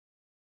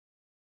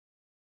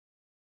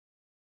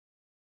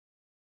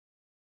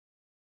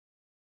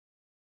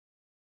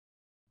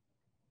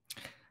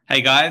Hey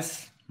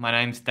guys, my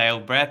name's Dale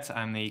Brett.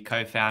 I'm the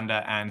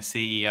co-founder and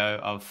CEO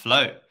of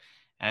Flow.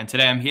 And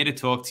today I'm here to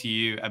talk to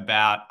you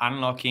about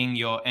unlocking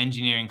your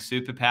engineering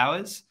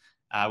superpowers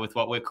with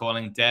what we're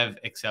calling dev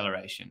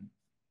acceleration.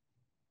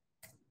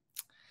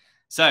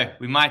 So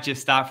we might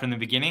just start from the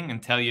beginning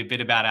and tell you a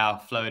bit about our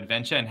Flow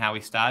adventure and how we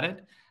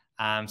started.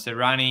 So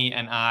Rani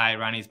and I,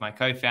 Rani's my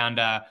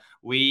co-founder,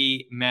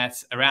 we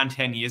met around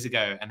 10 years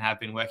ago and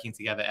have been working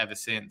together ever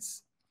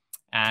since.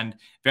 And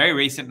very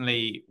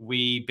recently,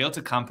 we built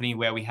a company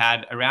where we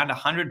had around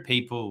 100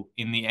 people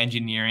in the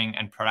engineering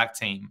and product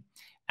team.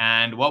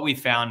 And what we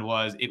found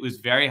was it was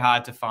very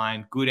hard to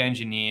find good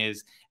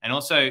engineers. And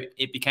also,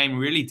 it became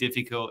really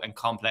difficult and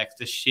complex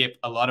to ship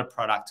a lot of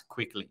product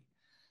quickly.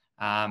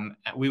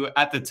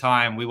 At the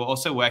time, we were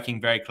also working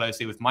very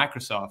closely with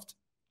Microsoft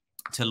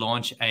to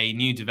launch a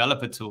new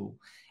developer tool.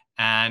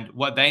 And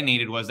what they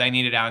needed was they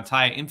needed our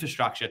entire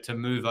infrastructure to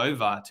move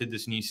over to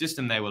this new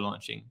system they were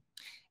launching.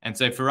 And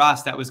so for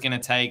us, that was going to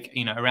take,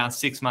 around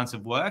 6 months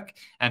of work.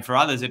 And for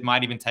others, it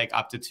might even take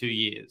up to 2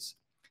 years.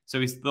 So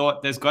we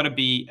thought there's got to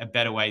be a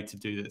better way to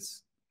do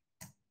this.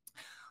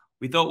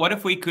 We thought, what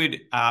if we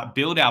could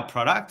build our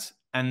product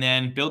and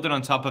then build it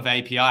on top of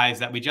APIs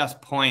that we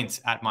just point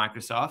at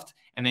Microsoft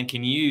and then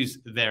can use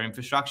their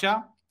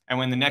infrastructure. And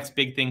when the next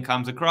big thing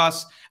comes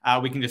across,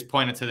 we can just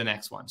point it to the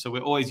next one. So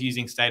we're always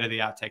using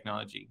state-of-the-art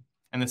technology.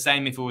 And the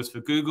same if it was for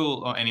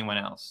Google or anyone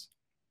else.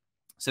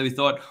 So we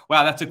thought,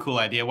 wow, that's a cool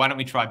idea. Why don't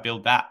we try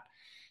build that?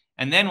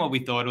 And then what we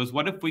thought was,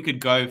 what if we could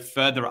go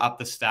further up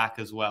the stack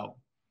as well?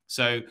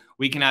 So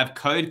we can have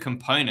code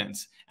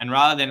components. And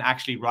rather than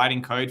actually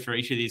writing code for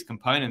each of these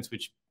components,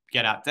 which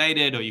get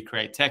outdated or you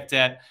create tech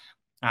debt,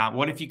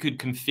 what if you could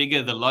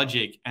configure the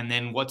logic and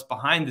then what's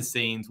behind the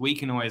scenes, we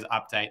can always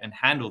update and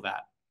handle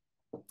that.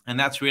 And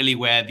that's really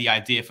where the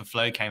idea for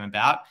Flow came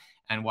about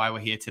and why we're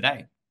here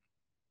today.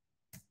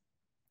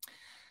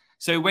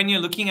 So when you're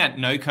looking at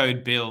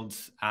no-code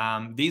builds,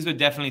 these were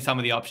definitely some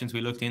of the options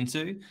we looked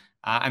into,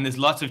 and there's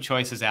lots of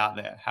choices out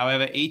there.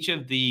 However, each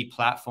of the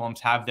platforms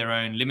have their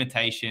own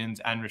limitations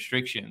and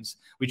restrictions,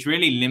 which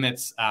really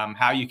limits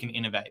how you can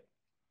innovate.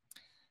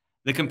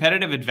 The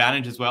competitive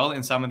advantage as well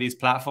in some of these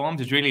platforms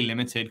is really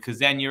limited because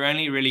then you're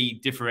only really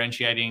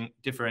differentiating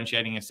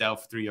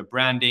yourself through your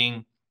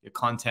branding, your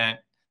content,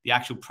 the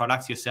actual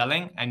products you're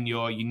selling, and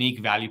your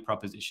unique value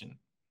proposition.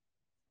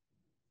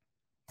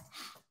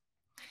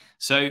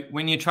 So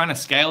when you're trying to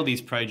scale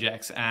these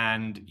projects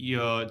and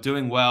you're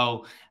doing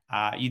well,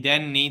 you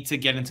then need to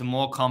get into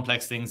more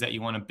complex things that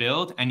you want to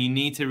build, and you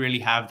need to really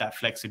have that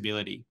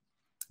flexibility.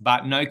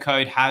 But no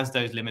code has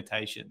those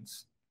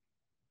limitations.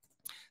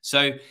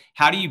 So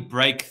how do you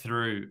break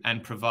through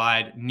and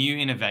provide new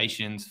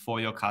innovations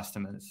for your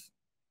customers?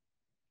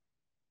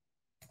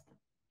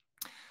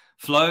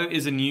 Flow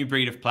is a new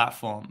breed of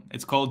platform.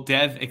 It's called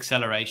dev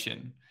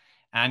acceleration.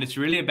 And it's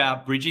really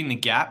about bridging the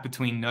gap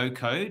between no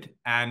code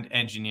and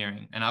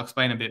engineering. And I'll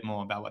explain a bit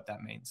more about what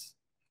that means.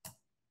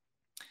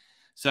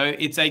 So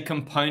it's a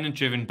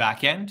component-driven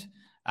backend,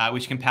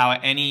 which can power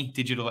any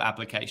digital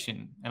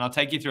application. And I'll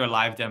take you through a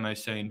live demo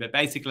soon. But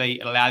basically,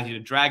 it allows you to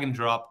drag and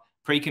drop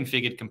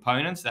pre-configured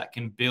components that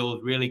can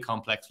build really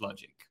complex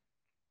logic.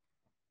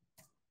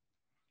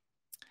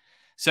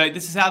 So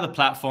this is how the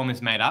platform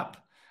is made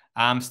up.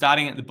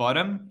 Starting at the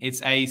bottom,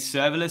 it's a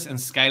serverless and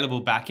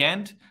scalable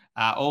backend,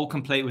 all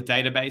complete with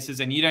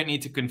databases, and you don't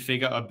need to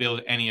configure or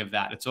build any of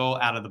that. It's all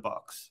out of the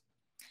box.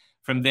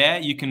 From there,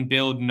 you can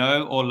build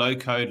no or low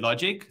code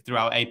logic through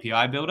our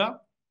API builder.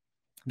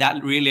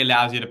 That really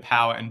allows you to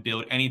power and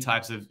build any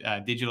types of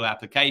digital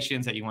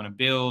applications that you want to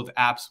build,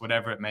 apps,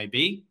 whatever it may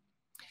be.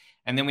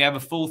 And then we have a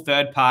full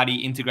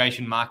third-party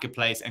integration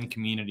marketplace and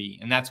community.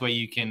 And that's where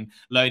you can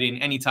load in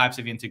any types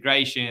of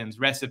integrations,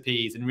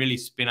 recipes, and really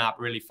spin up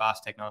really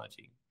fast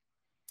technology.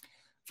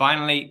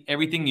 Finally,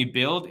 everything you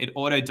build, it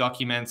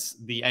auto-documents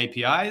the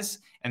APIs,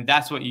 and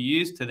that's what you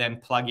use to then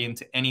plug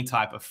into any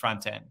type of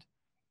front end.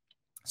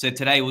 So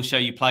today we'll show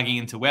you plugging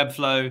into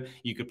Webflow,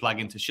 you could plug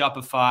into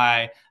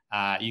Shopify,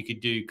 you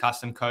could do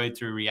custom code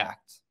through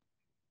React.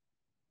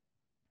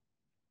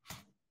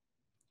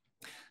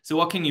 So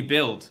what can you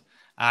build?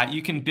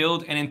 You can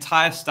build an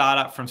entire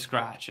startup from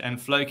scratch, and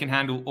Flow can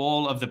handle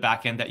all of the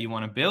backend that you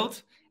want to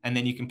build, and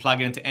then you can plug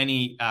it into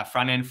any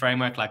front-end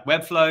framework like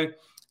Webflow.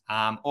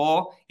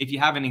 Or if you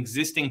have an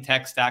existing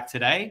tech stack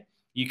today,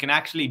 you can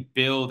actually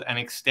build and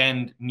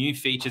extend new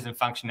features and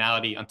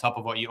functionality on top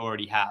of what you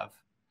already have.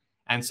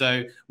 And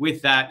so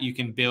with that, you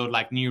can build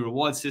like new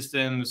reward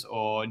systems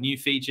or new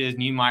features,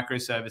 new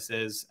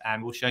microservices,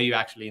 and we'll show you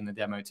actually in the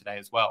demo today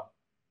as well.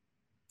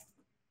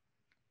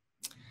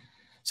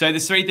 So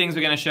there's 3 things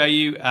we're going to show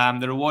you.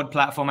 The reward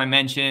platform I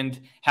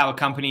mentioned, how a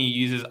company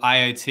uses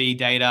IoT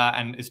data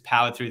and is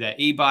powered through their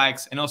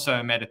e-bikes, and also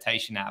a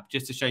meditation app,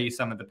 just to show you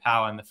some of the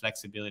power and the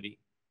flexibility.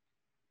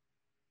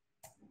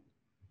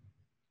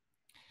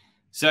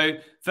 So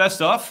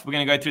first off, we're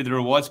going to go through the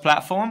rewards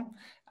platform.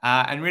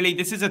 And really,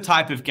 this is a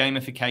type of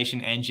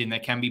gamification engine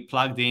that can be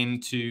plugged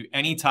into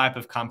any type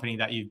of company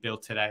that you've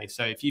built today.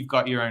 So if you've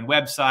got your own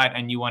website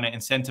and you want to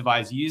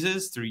incentivize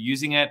users through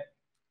using it,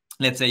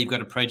 Let's say you've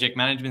got a project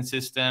management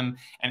system,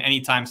 and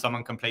anytime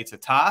someone completes a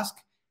task,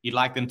 you'd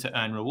like them to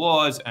earn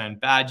rewards, earn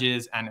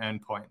badges, and earn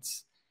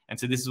points. And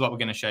so this is what we're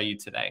going to show you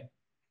today.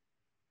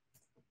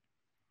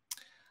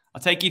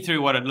 I'll take you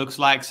through what it looks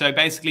like. So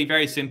basically,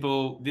 very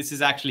simple. This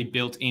is actually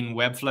built in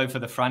Webflow for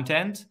the front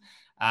end.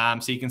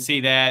 So you can see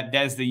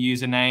there's the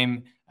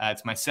username.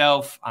 It's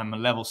myself. I'm a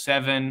level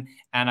 7,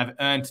 and I've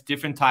earned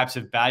different types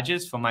of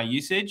badges for my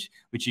usage,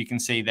 which you can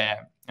see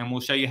there. And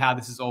we'll show you how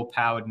this is all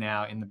powered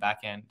now in the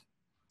back end.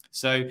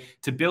 So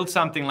to build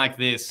something like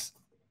this,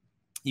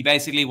 you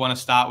basically want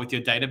to start with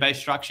your database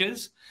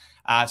structures.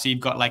 So you've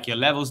got like your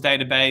levels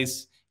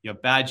database, your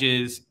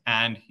badges,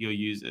 and your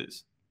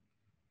users.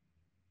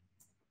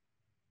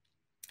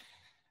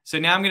 So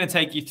now I'm going to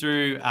take you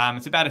through,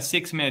 it's about a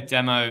 6-minute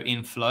demo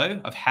in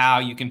Flow of how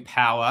you can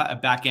power a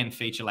backend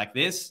feature like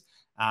this.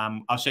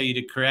 I'll show you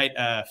to create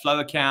a Flow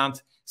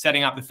account,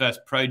 setting up the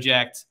first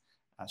project,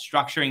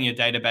 structuring your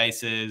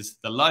databases,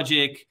 the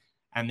logic,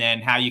 and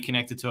then how you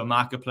connect it to a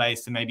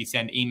marketplace to maybe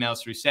send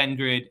emails through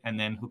SendGrid, and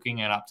then hooking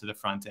it up to the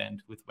front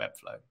end with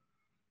Webflow.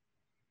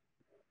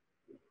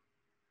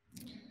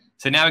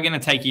 So now we're going to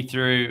take you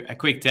through a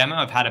quick demo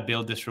of how to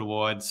build this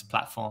rewards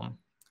platform.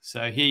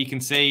 So here you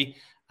can see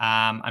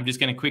I'm just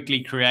going to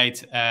quickly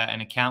create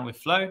an account with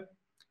Flow,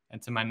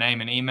 enter my name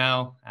and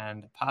email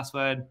and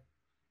password.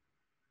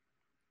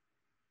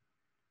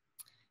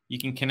 You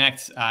can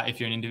connect if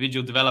you're an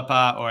individual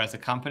developer or as a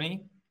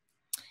company.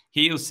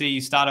 Here you'll see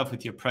you start off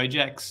with your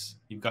projects.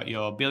 You've got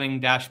your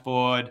billing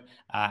dashboard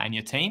and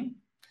your team.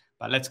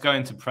 But let's go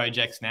into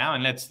projects now,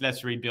 and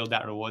let's rebuild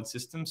that reward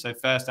system. So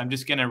first, I'm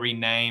just going to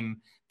rename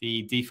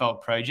the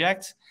default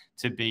project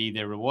to be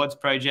the rewards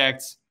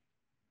project.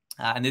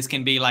 And this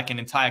can be like an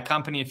entire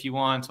company if you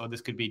want, or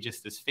this could be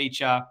just this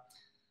feature.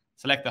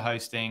 Select the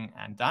hosting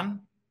and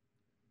done.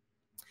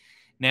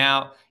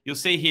 Now, you'll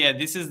see here,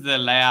 this is the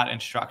layout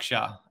and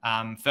structure.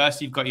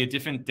 First, you've got your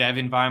different dev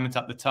environments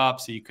up the top.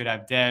 So you could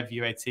have dev,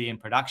 UAT, and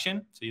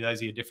production. So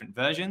those are your different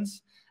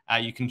versions.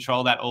 You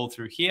control that all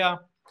through here.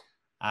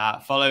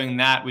 Following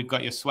that, we've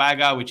got your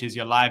Swagger, which is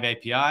your live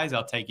APIs.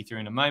 I'll take you through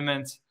in a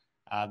moment.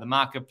 The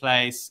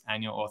marketplace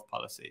and your auth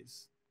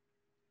policies.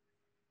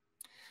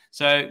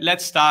 So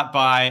let's start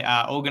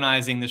by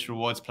organizing this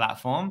rewards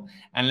platform,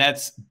 and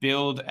let's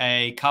build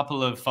a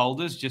couple of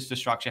folders just to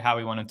structure how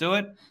we want to do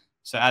it.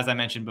 So as I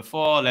mentioned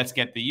before, let's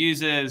get the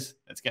users,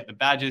 let's get the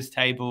badges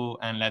table,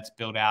 and let's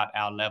build out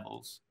our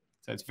levels.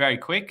 So it's very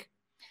quick.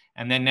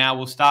 And then now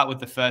we'll start with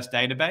the first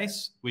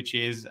database, which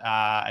is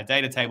a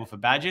data table for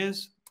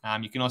badges.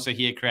 You can also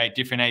here create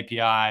different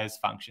APIs,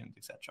 functions,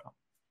 etc.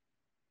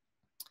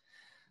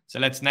 So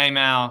let's name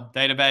our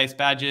database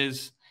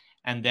badges.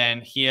 And then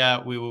here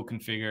we will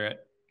configure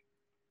it.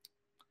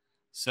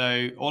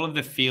 So all of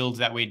the fields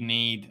that we'd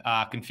need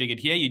are configured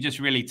here. You just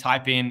really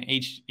type in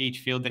each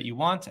field that you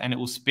want, and it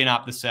will spin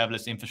up the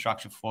serverless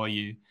infrastructure for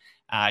you.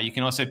 You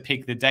can also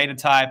pick the data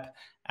type,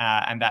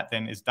 and that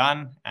then is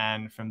done.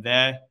 And from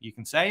there, you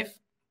can save.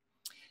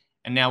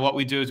 And now what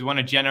we do is we want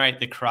to generate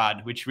the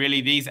CRUD, which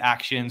really these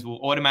actions will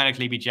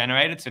automatically be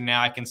generated. So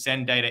now I can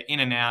send data in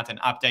and out and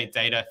update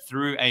data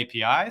through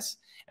APIs,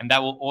 and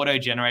that will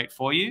auto-generate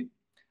for you.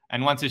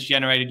 And once it's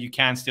generated, you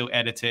can still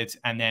edit it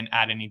and then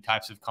add any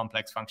types of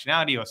complex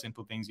functionality or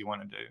simple things you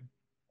want to do.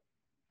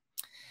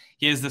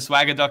 Here's the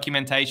Swagger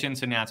documentation.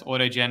 So now it's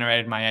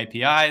auto-generated my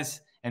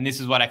APIs. And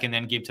this is what I can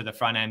then give to the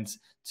front end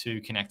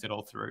to connect it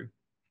all through.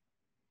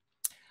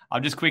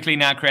 I'll just quickly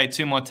now create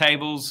 2 more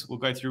tables. We'll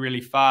go through really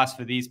fast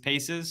for these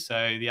pieces.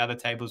 So the other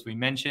tables we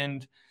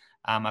mentioned,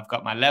 I've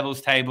got my levels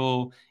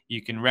table.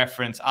 You can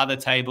reference other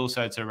tables.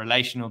 So it's a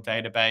relational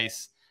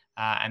database.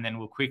 And then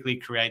we'll quickly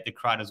create the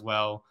CRUD as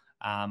well.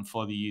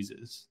 For the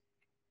users.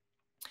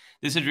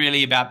 This is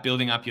really about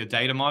building up your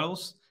data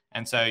models.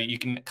 And so you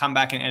can come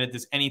back and edit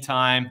this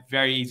anytime.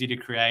 Very easy to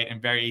create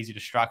and very easy to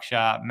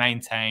structure,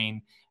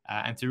 maintain,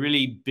 and to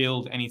really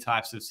build any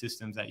types of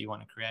systems that you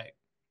want to create.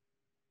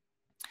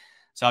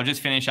 So I'll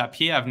just finish up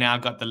here. I've now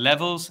got the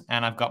levels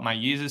and I've got my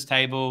users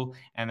table.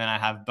 And then I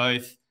have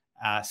both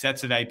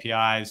sets of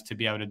APIs to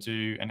be able to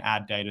do and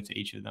add data to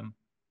each of them.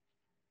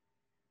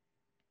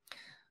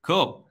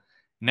 Cool.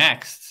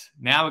 Next,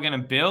 now we're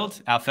going to build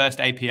our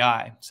first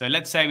API. So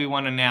let's say we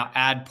want to now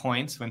add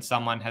points when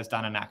someone has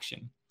done an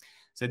action.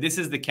 So this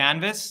is the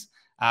canvas.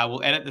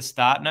 We'll edit the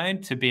start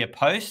node to be a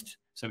post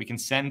so we can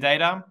send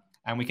data,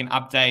 and we can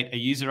update a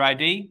user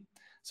ID.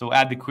 So we'll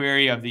add the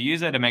query of the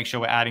user to make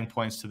sure we're adding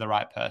points to the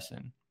right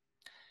person.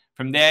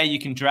 From there, you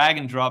can drag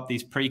and drop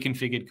these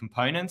pre-configured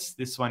components.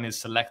 This one is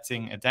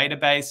selecting a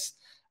database.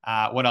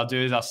 What I'll do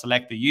is I'll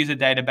select the user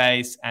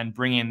database and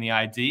bring in the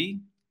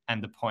ID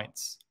and the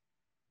points.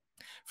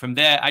 From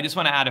there, I just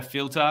want to add a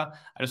filter.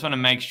 I just want to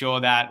make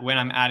sure that when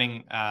I'm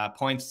adding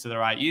points to the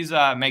right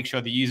user, make sure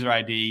the user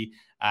ID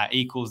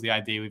equals the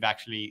ID we've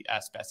actually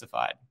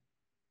specified.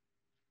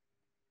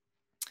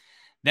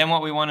 Then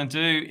what we want to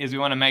do is we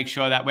want to make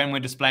sure that when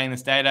we're displaying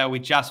this data, we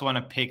just want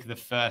to pick the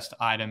first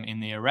item in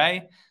the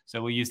array.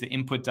 So we'll use the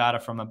input data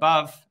from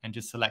above and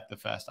just select the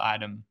first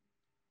item.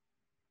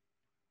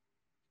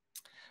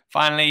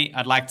 Finally,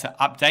 I'd like to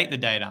update the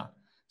data.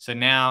 So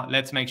now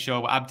let's make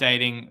sure we're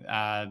updating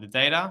the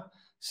data.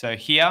 So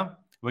here,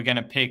 we're going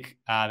to pick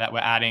that we're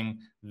adding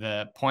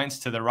the points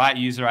to the right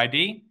user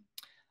ID.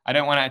 I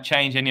don't want to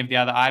change any of the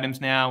other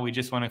items now. We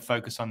just want to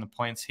focus on the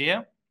points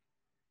here.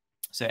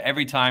 So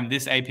every time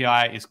this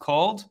API is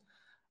called,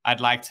 I'd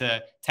like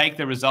to take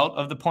the result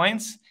of the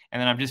points,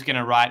 and then I'm just going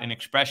to write an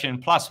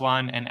expression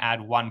 +1 and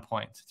add 1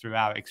 point through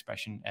our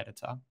expression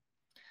editor.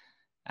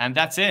 And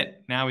that's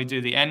it. Now we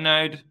do the end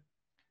node.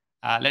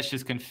 Let's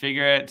just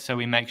configure it so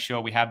we make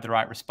sure we have the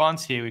right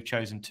response. Here we've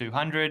chosen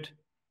 200.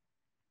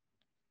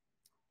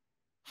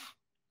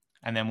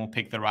 And then we'll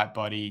pick the right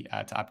body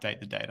to update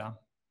the data.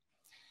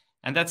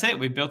 And that's it.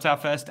 We've built our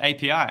first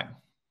API.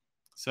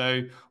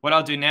 So what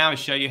I'll do now is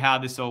show you how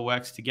this all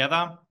works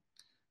together.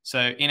 So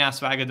in our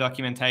Swagger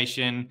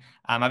documentation,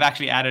 I've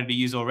actually added a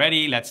user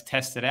already. Let's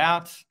test it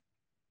out.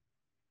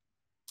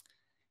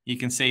 You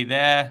can see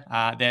there,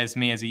 there's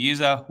me as a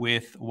user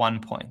with 1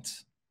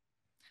 point.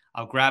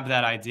 I'll grab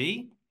that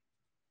ID.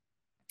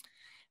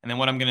 And then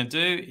what I'm going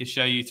to do is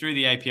show you through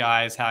the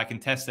APIs how I can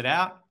test it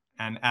out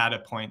and add a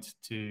point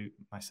to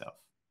myself.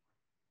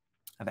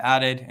 I've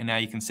added, and now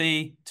you can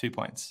see 2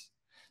 points.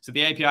 So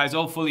the API is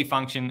all fully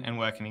functioning and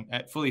working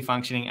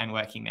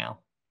now.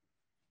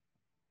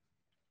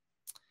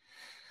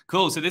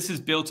 Cool. So this is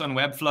built on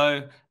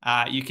Webflow.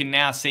 You can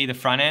now see the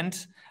front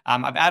end.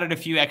 I've added a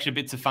few extra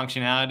bits of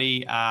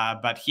functionality,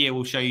 but here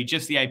we'll show you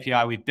just the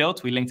API we've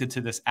built. We linked it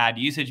to this add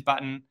usage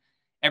button.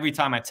 Every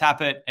time I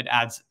tap it, it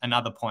adds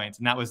another point.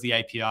 And that was the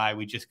API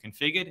we just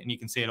configured. And you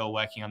can see it all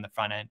working on the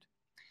front end.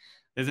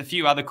 There's a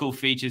few other cool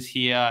features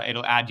here.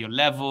 It'll add your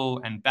level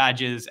and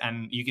badges.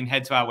 And you can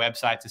head to our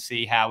website to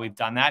see how we've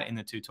done that in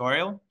the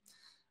tutorial.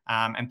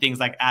 And things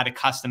like add a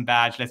custom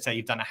badge. Let's say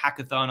you've done a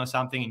hackathon or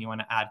something and you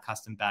want to add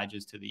custom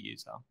badges to the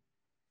user.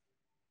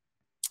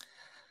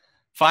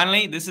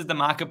 Finally, this is the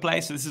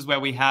marketplace. So this is where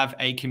we have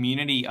a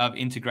community of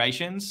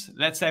integrations.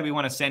 Let's say we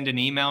want to send an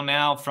email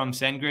now from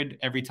SendGrid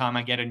every time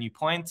I get a new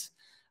point.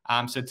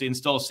 So to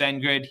install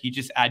SendGrid, you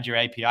just add your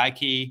API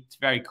key. It's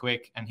very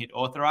quick and hit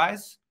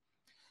authorize.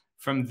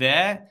 From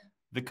there,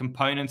 the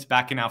components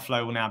back in our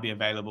flow will now be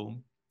available.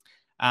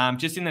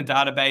 Just in the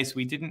database,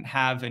 we didn't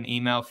have an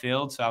email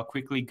field. So I'll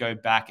quickly go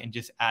back and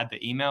just add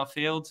the email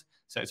field.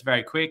 So it's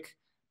very quick.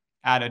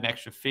 Add an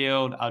extra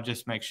field. I'll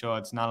just make sure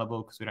it's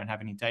nullable because we don't have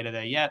any data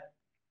there yet.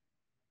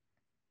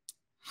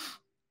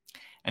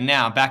 And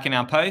now back in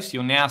our post,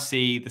 you'll now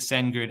see the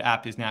SendGrid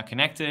app is now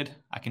connected.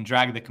 I can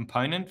drag the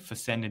component for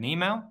send an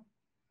email.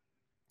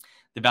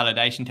 The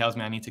validation tells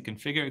me I need to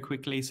configure it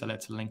quickly. So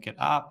let's link it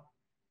up.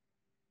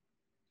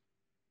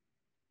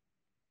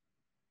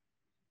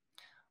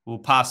 We'll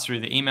pass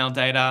through the email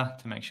data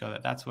to make sure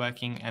that that's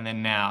working. And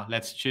then now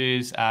let's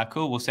choose,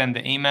 cool, we'll send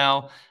the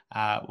email.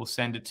 We'll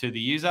send it to the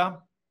user.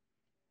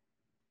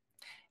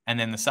 And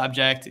then the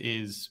subject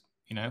is,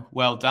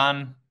 well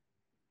done.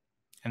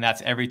 And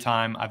that's every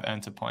time I've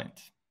earned a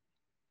point.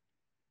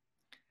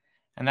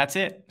 And that's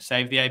it.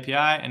 Save the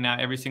API. And now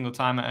every single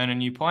time I earn a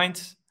new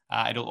point,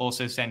 it'll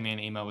also send me an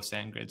email with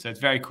SendGrid. So it's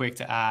very quick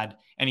to add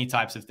any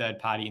types of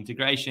third-party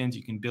integrations.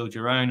 You can build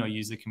your own or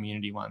use the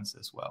community ones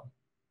as well.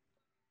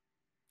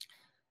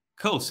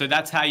 Cool. So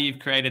that's how you've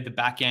created the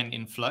backend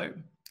in Flow.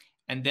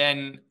 And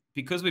then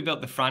because we built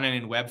the front end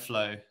in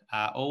Webflow,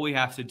 all we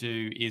have to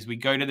do is we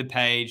go to the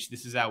page.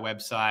 This is our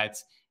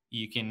website.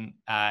 You can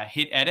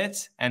hit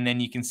edit, and then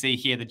you can see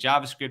here the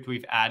JavaScript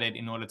we've added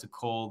in order to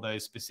call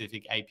those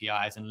specific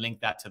APIs and link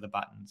that to the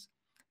buttons.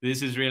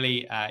 This is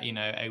really,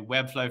 a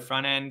Webflow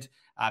front end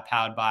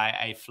powered by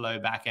a Flow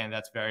backend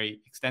that's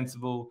very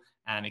extensible,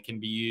 and it can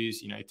be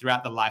used,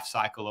 throughout the life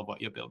cycle of what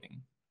you're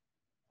building.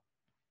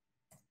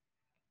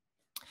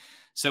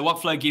 So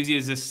what Flow gives you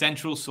is a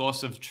central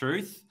source of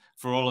truth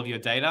for all of your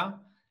data.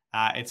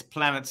 It's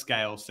planet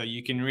scale, so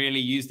you can really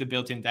use the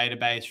built-in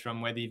database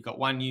from whether you've got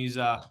one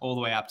user all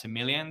the way up to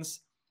millions.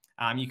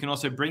 You can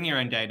also bring your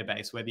own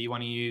database, whether you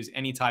want to use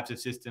any types of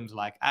systems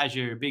like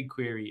Azure,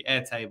 BigQuery,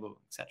 Airtable,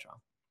 etc.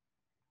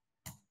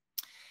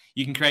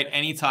 You can create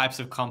any types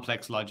of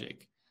complex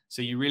logic.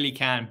 So you really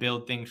can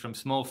build things from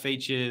small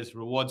features,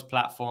 rewards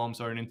platforms,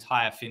 or an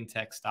entire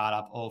fintech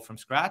startup all from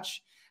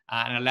scratch.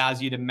 And it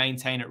allows you to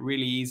maintain it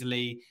really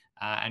easily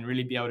and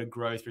really be able to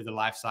grow through the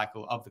life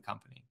cycle of the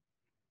company.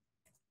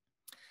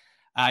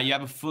 You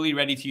have a fully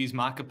ready-to-use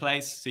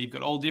marketplace. So you've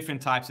got all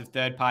different types of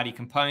third-party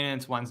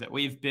components, ones that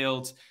we've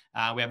built.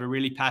 We have a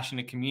really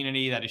passionate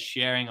community that is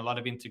sharing a lot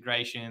of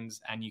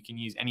integrations, and you can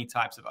use any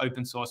types of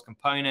open source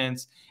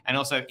components and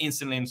also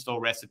instantly install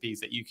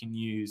recipes that you can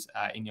use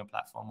in your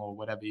platform or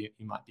whatever you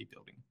might be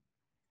building.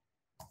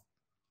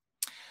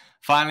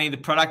 Finally, the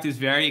product is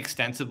very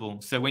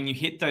extensible. So when you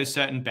hit those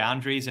certain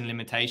boundaries and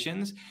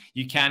limitations,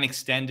 you can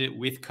extend it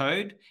with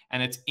code,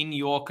 and it's in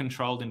your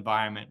controlled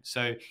environment.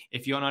 So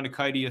if you're not a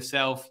coder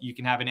yourself, you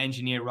can have an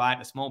engineer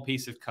write a small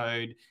piece of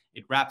code.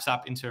 It wraps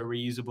up into a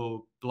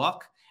reusable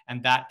block,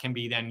 and that can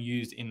be then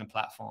used in the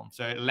platform.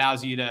 So it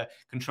allows you to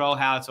control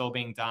how it's all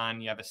being done.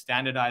 You have a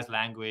standardized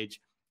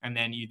language, and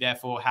then you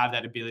therefore have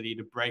that ability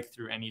to break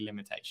through any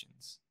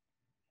limitations.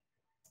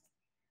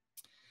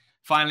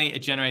 Finally, it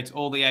generates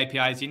all the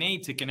APIs you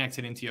need to connect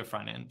it into your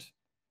front end.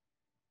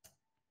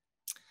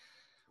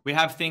 We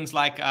have things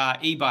like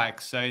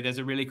e-bikes. So there's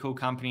a really cool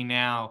company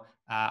now.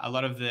 A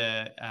lot of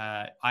the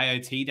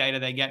IoT data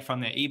they get from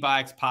their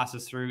e-bikes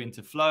passes through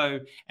into Flow,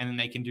 and then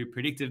they can do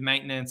predictive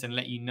maintenance and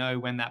let you know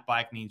when that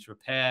bike needs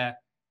repair.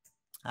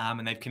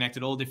 And they've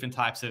connected all different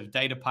types of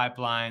data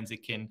pipelines.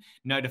 It can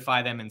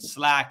notify them in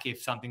Slack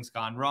if something's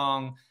gone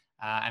wrong.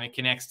 And it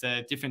connects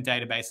to different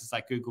databases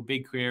like Google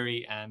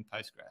BigQuery and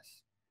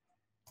Postgres.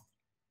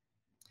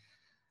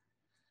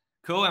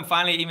 Cool. And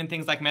finally, even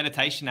things like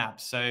meditation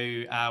apps.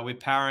 So we're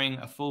powering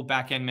a full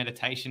backend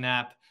meditation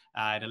app.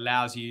 It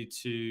allows you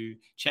to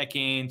check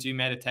in, do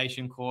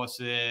meditation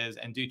courses,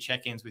 and do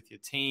check-ins with your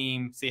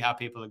team, see how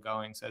people are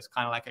going. So it's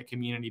kind of like a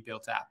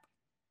community-built app.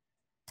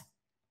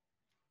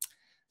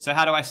 So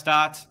how do I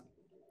start?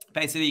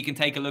 Basically, you can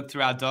take a look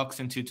through our docs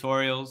and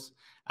tutorials.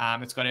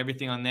 It's got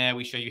everything on there.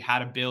 We show you how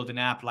to build an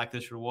app like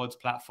this rewards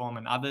platform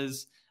and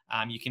others.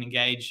 You can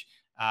engage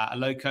a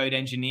low-code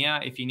engineer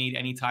if you need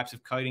any types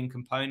of coding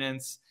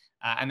components.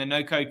 And the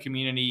no-code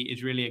community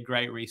is really a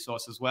great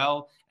resource as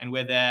well. And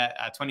we're there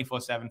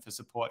 24/7 for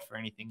support for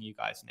anything you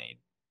guys need.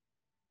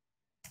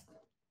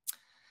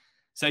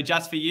 So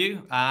just for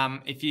you,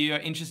 if you're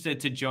interested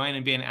to join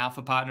and be an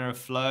alpha partner of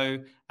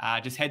Flow,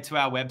 just head to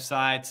our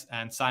website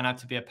and sign up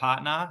to be a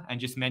partner and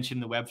just mention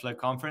the Webflow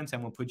conference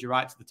and we'll put you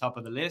right to the top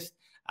of the list.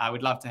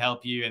 We'd love to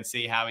help you and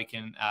see how we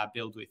can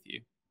build with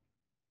you.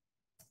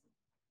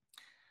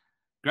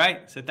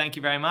 Great. So thank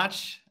you very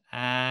much.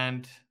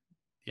 And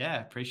yeah,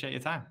 appreciate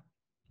your time.